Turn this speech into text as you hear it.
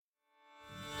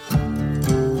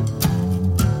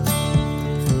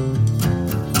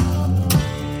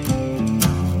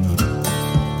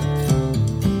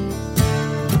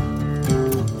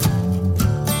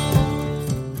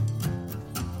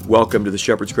Welcome to the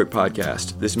Shepherd's Crook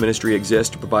Podcast. This ministry exists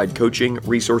to provide coaching,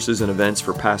 resources, and events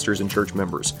for pastors and church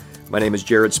members. My name is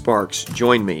Jared Sparks.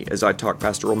 Join me as I talk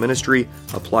pastoral ministry,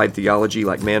 applied theology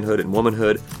like manhood and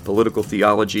womanhood, political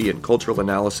theology, and cultural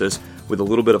analysis with a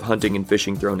little bit of hunting and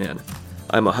fishing thrown in.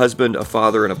 I'm a husband, a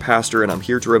father, and a pastor, and I'm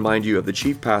here to remind you of the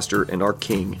chief pastor and our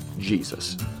King,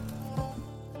 Jesus.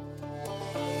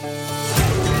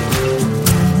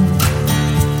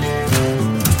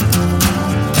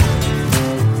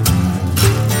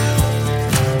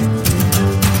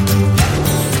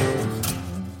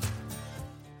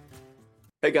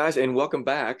 Hey guys, and welcome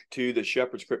back to the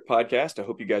Shepherd's Crook Podcast. I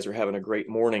hope you guys are having a great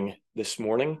morning this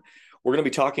morning. We're going to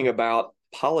be talking about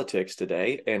politics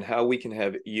today and how we can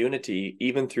have unity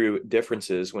even through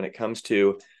differences when it comes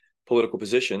to political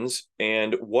positions,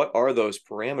 and what are those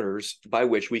parameters by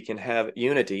which we can have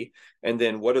unity, and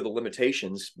then what are the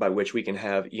limitations by which we can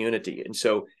have unity. And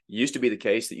so it used to be the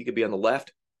case that you could be on the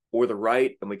left or the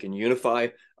right, and we can unify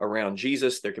around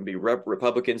Jesus. There can be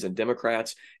Republicans and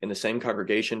Democrats in the same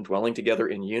congregation dwelling together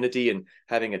in unity and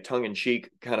having a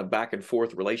tongue-in-cheek kind of back and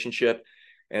forth relationship.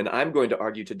 And I'm going to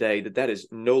argue today that that is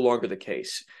no longer the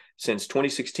case. Since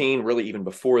 2016, really even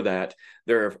before that,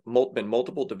 there have been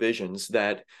multiple divisions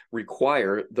that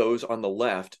require those on the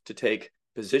left to take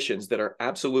positions that are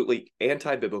absolutely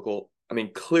anti-biblical. I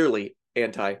mean, clearly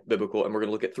anti-biblical, and we're going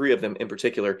to look at three of them in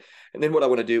particular. And then what I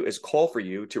want to do is call for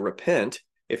you to repent.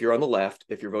 If you're on the left,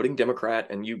 if you're voting Democrat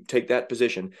and you take that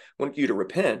position, I want you to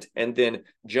repent and then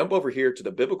jump over here to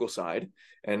the biblical side,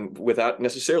 and without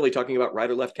necessarily talking about right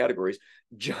or left categories,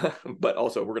 but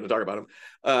also we're going to talk about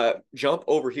them. Jump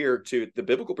over here to the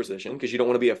biblical position, because you don't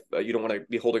want to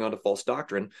be holding on to false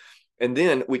doctrine. And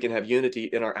then we can have unity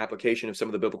in our application of some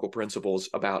of the biblical principles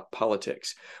about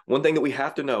politics. One thing that we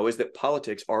have to know is that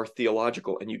politics are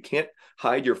theological, and you can't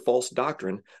hide your false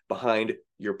doctrine behind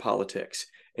your politics.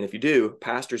 And if you do,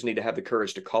 pastors need to have the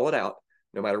courage to call it out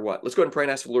no matter what. Let's go ahead and pray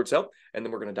and ask for the Lord's help, and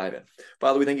then we're going to dive in.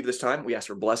 Father, we thank you for this time. We ask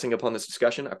for blessing upon this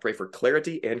discussion. I pray for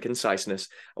clarity and conciseness.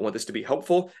 I want this to be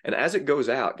helpful. And as it goes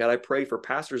out, God, I pray for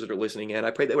pastors that are listening in.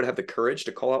 I pray they would have the courage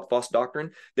to call out false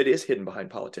doctrine that is hidden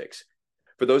behind politics.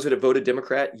 For those that have voted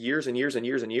Democrat years and years and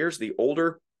years and years, the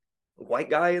older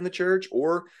white guy in the church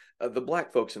or the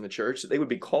black folks in the church, that they would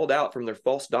be called out from their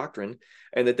false doctrine,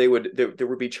 and that there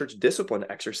would be church discipline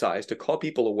exercise to call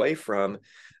people away from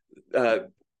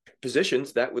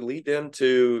positions that would lead them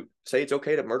to say it's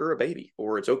okay to murder a baby,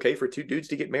 or it's okay for two dudes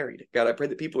to get married. God, I pray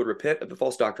that people would repent of the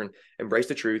false doctrine, embrace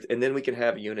the truth, and then we can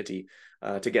have unity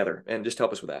together. And just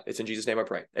help us with that. It's in Jesus' name I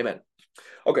pray. Amen.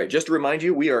 Okay, just to remind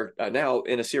you, we are now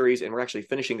in a series, and we're actually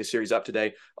finishing the series up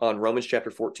today on Romans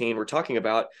chapter 14. We're talking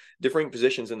about differing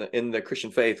positions in the Christian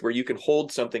faith, where you can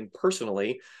hold something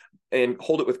personally and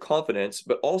hold it with confidence,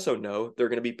 but also know there are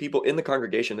going to be people in the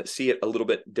congregation that see it a little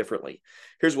bit differently.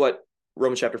 Here's what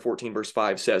Romans chapter 14, verse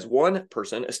 5 says: one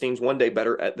person esteems one day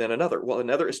better than another, while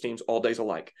another esteems all days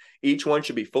alike. Each one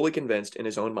should be fully convinced in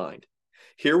his own mind.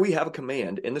 Here we have a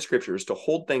command in the scriptures to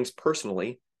hold things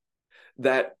personally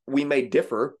that we may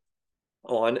differ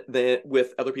on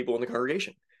with other people in the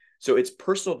congregation. So it's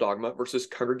personal dogma versus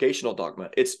congregational dogma.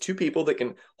 It's two people that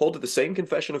can hold to the same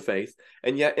confession of faith,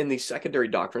 and yet in these secondary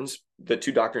doctrines, the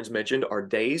two doctrines mentioned are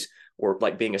days, or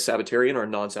like being a Sabbatarian or a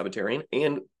non-Sabbatarian,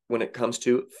 and when it comes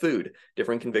to food,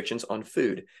 different convictions on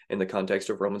food in the context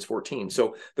of Romans 14.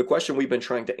 So the question we've been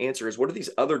trying to answer is, what are these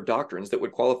other doctrines that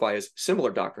would qualify as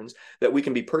similar doctrines that we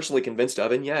can be personally convinced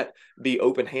of and yet be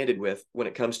open-handed with when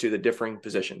it comes to the differing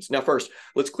positions? Now, first,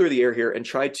 let's clear the air here and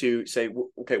try to say,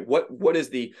 okay, what is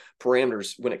the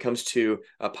parameters when it comes to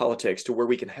politics to where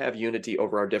we can have unity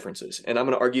over our differences? And I'm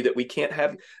going to argue that we can't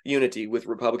have unity with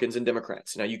Republicans and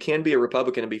Democrats. Now, you can be a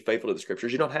Republican and be faithful to the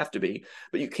scriptures. You don't have to be,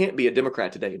 but you can't be a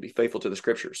Democrat today and be faithful to the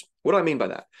scriptures. What do I mean by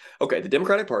that? Okay, the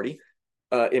Democratic Party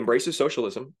embraces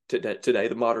socialism today,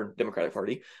 the modern Democratic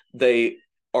Party. They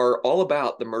are all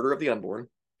about the murder of the unborn,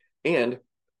 and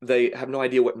they have no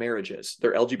idea what marriage is.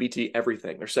 They're LGBT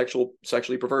everything. They're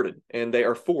sexually perverted, and they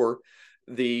are for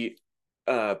the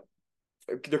they're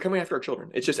coming after our children.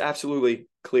 It's just absolutely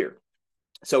clear.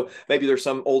 So maybe there's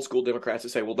some old school Democrats that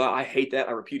say, well, I hate that.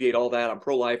 I repudiate all that. I'm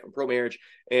pro-life, I'm pro-marriage,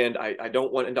 and I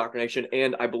don't want indoctrination,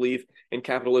 and I believe in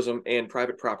capitalism and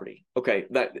private property. Okay,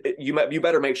 that you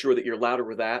better make sure that you're louder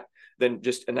with that than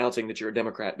just announcing that you're a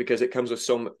Democrat, because it comes with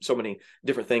so many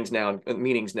different things now and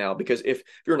meanings now. Because if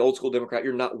you're an old school Democrat,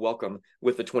 you're not welcome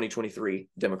with the 2023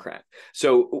 Democrat.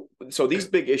 So these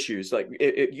big issues, like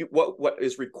what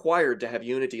is required to have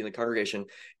unity in the congregation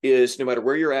is, no matter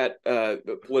where you're at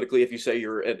politically, if you say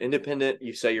you're an independent,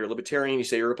 you say you're a libertarian, you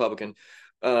say you're a Republican,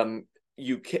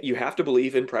 you have to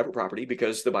believe in private property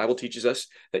because the Bible teaches us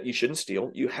that you shouldn't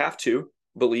steal. You have to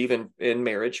believe in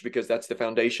marriage because that's the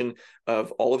foundation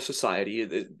of all of society.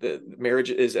 The marriage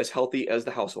is as healthy as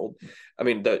the household. I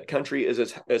mean, the country is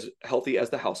as healthy as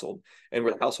the household. And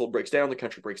where the household breaks down, the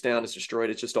country breaks down, it's destroyed,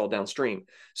 it's just all downstream.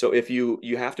 So if you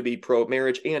have to be pro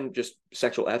marriage and just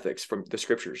sexual ethics from the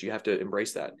scriptures, you have to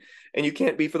embrace that. And you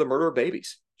can't be for the murder of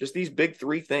babies. Just these big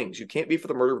three things. You can't be for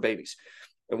the murder of babies.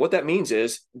 And what that means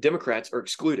is Democrats are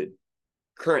excluded,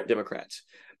 current Democrats.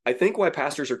 I think why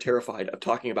pastors are terrified of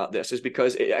talking about this is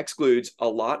because it excludes a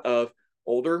lot of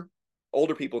older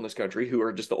people in this country who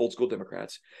are just the old school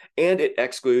Democrats. And it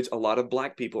excludes a lot of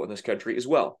Black people in this country as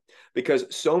well, because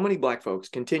so many Black folks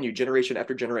continue generation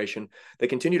after generation. They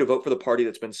continue to vote for the party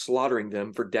that's been slaughtering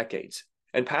them for decades.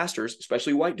 And pastors,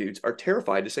 especially white dudes, are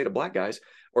terrified to say to Black guys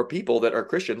or people that are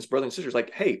Christians, brothers and sisters,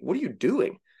 like, hey, what are you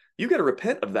doing? You got to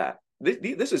repent of that.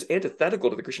 This is antithetical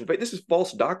to the Christian faith. This is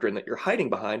false doctrine that you're hiding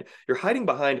behind. You're hiding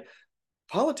behind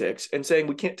politics and saying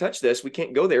we can't touch this, we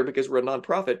can't go there because we're a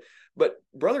nonprofit. But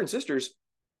brothers and sisters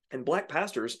and Black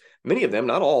pastors, many of them,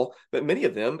 not all, but many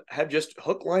of them have just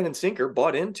hook, line, and sinker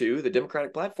bought into the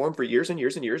Democratic platform for years and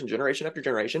years and years and generation after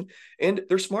generation. And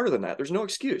they're smarter than that. There's no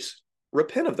excuse.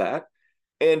 Repent of that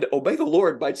and obey the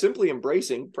Lord by simply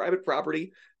embracing private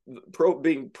property,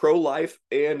 being pro-life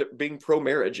and being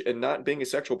pro-marriage and not being a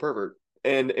sexual pervert,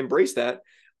 and embrace that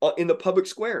in the public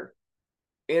square.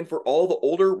 And for all the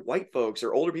older white folks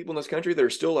or older people in this country that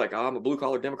are still like, oh, I'm a blue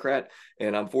collar Democrat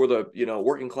and I'm for the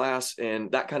working class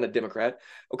and that kind of Democrat.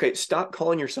 Okay, stop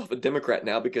calling yourself a Democrat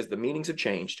now because the meanings have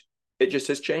changed. It just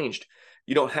has changed.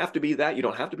 You don't have to be that. You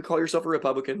don't have to call yourself a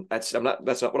Republican. That's not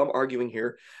what I'm arguing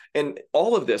here. And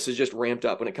all of this is just ramped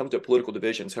up when it comes to political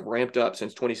divisions, have ramped up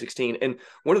since 2016. And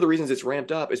one of the reasons it's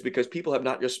ramped up is because people have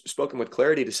not just spoken with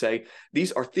clarity to say,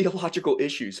 these are theological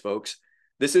issues, folks.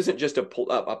 This isn't just a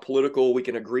political, we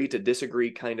can agree to disagree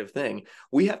kind of thing.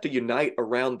 We have to unite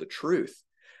around the truth.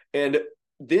 And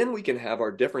then we can have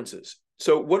our differences.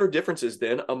 So what are differences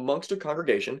then amongst a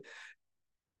congregation?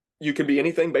 You can be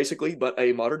anything basically but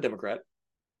a modern Democrat.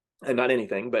 And not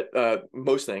anything, but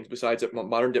most things besides a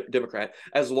modern Democrat,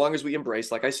 as long as we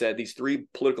embrace, like I said, these three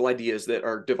political ideas that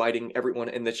are dividing everyone,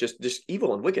 and that's just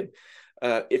evil and wicked.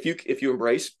 If you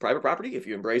embrace private property, if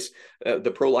you embrace the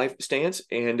pro-life stance,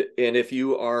 and if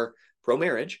you are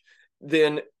pro-marriage,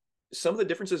 then some of the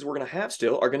differences we're going to have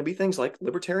still are going to be things like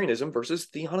libertarianism versus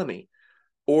theonomy,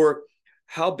 or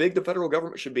how big the federal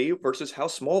government should be versus how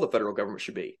small the federal government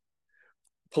should be.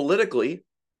 Politically,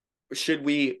 should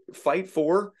we fight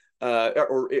for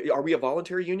or are we a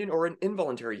voluntary union or an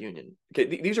involuntary union?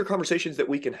 Okay, these are conversations that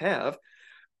we can have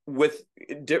with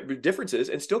differences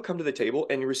and still come to the table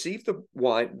and receive the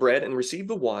bread and receive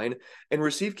the wine and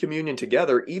receive communion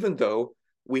together, even though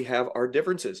we have our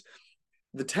differences.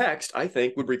 The text, I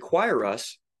think, would require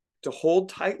us to hold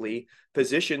tightly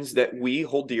positions that we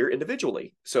hold dear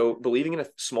individually. So believing in a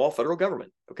small federal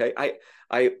government. Okay,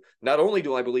 I not only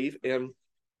do I believe in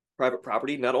private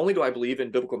property, not only do I believe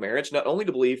in biblical marriage, not only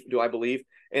do I believe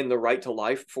in the right to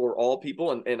life for all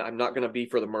people, and I'm not going to be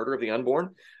for the murder of the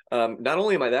unborn. Not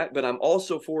only am I that, but I'm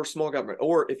also for small government.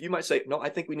 Or if you might say, no, I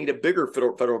think we need a bigger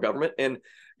federal government, and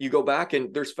you go back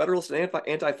and there's federalists and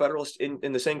anti-federalists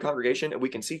in the same congregation, and we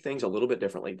can see things a little bit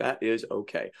differently. That is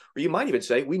okay. Or you might even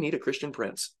say, we need a Christian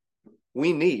prince.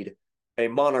 We need a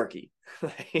monarchy.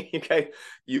 Okay,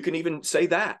 you can even say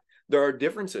that. There are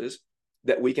differences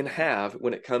that we can have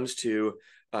when it comes to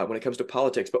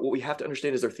politics. But what we have to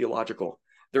understand is they're theological.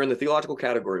 They're in the theological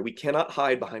category. We cannot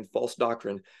hide behind false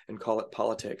doctrine and call it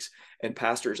politics. And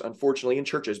pastors, unfortunately, in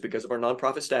churches, because of our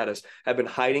nonprofit status, have been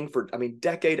hiding for,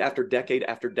 decade after decade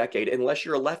after decade. Unless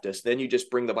you're a leftist, then you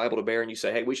just bring the Bible to bear and you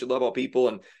say, hey, we should love all people.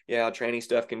 And yeah, tranny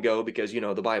stuff can go because,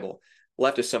 the Bible.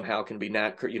 Leftists somehow can be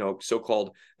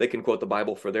so-called, they can quote the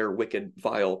Bible for their wicked,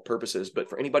 vile purposes. But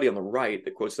for anybody on the right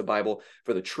that quotes the Bible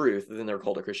for the truth, then they're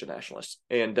called a Christian nationalist.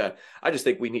 And I just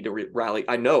think we need to rally.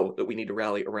 I know that we need to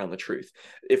rally around the truth.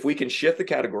 If we can shift the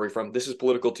category from this is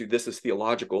political to this is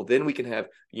theological, then we can have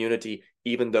unity,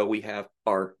 even though we have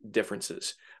our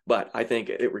differences. But I think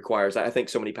it requires, I think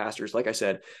so many pastors, like I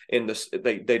said, in this,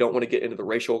 they don't want to get into the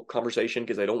racial conversation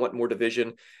because they don't want more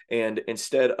division. And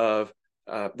instead of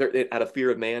they're out of fear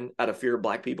of man, out of fear of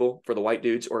Black people, for the white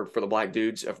dudes, or for the Black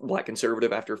dudes, Black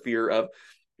conservative, after fear of,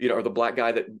 or the Black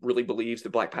guy that really believes, the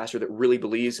Black pastor that really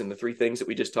believes in the three things that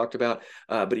we just talked about,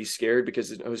 but he's scared because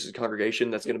he knows his congregation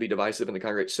that's going to be divisive in the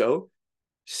congregation. So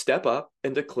step up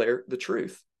and declare the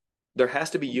truth. There has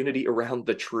to be unity around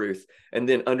the truth. And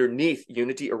then underneath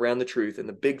unity around the truth and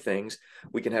the big things,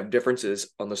 we can have differences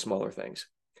on the smaller things.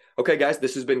 Okay, guys,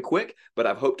 this has been quick, but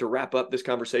I've hoped to wrap up this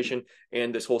conversation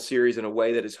and this whole series in a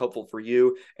way that is helpful for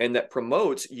you and that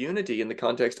promotes unity in the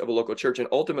context of a local church and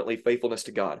ultimately faithfulness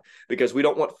to God, because we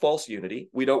don't want false unity.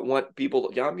 We don't want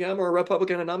people, I'm a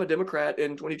Republican and I'm a Democrat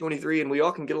in 2023 and we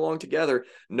all can get along together.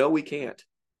 No, we can't.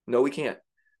 No, we can't.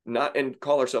 Not and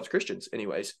call ourselves Christians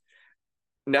anyways.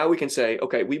 Now we can say,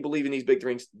 okay, we believe in these big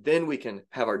things. Then we can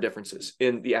have our differences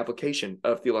in the application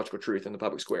of theological truth in the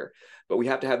public square. But we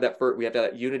have to have that first, we have to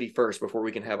have that unity first before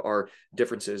we can have our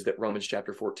differences that Romans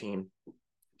chapter 14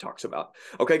 talks about.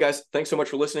 Okay, guys, thanks so much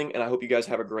for listening, and I hope you guys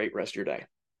have a great rest of your day.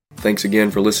 Thanks again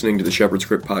for listening to the Shepherd's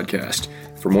Crook podcast.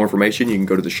 For more information, you can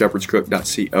go to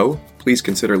theshepherdscrook.co. Please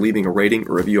consider leaving a rating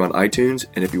or review on iTunes.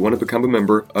 And if you want to become a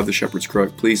member of the Shepherd's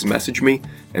Crook, please message me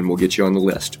and we'll get you on the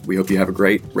list. We hope you have a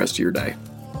great rest of your day.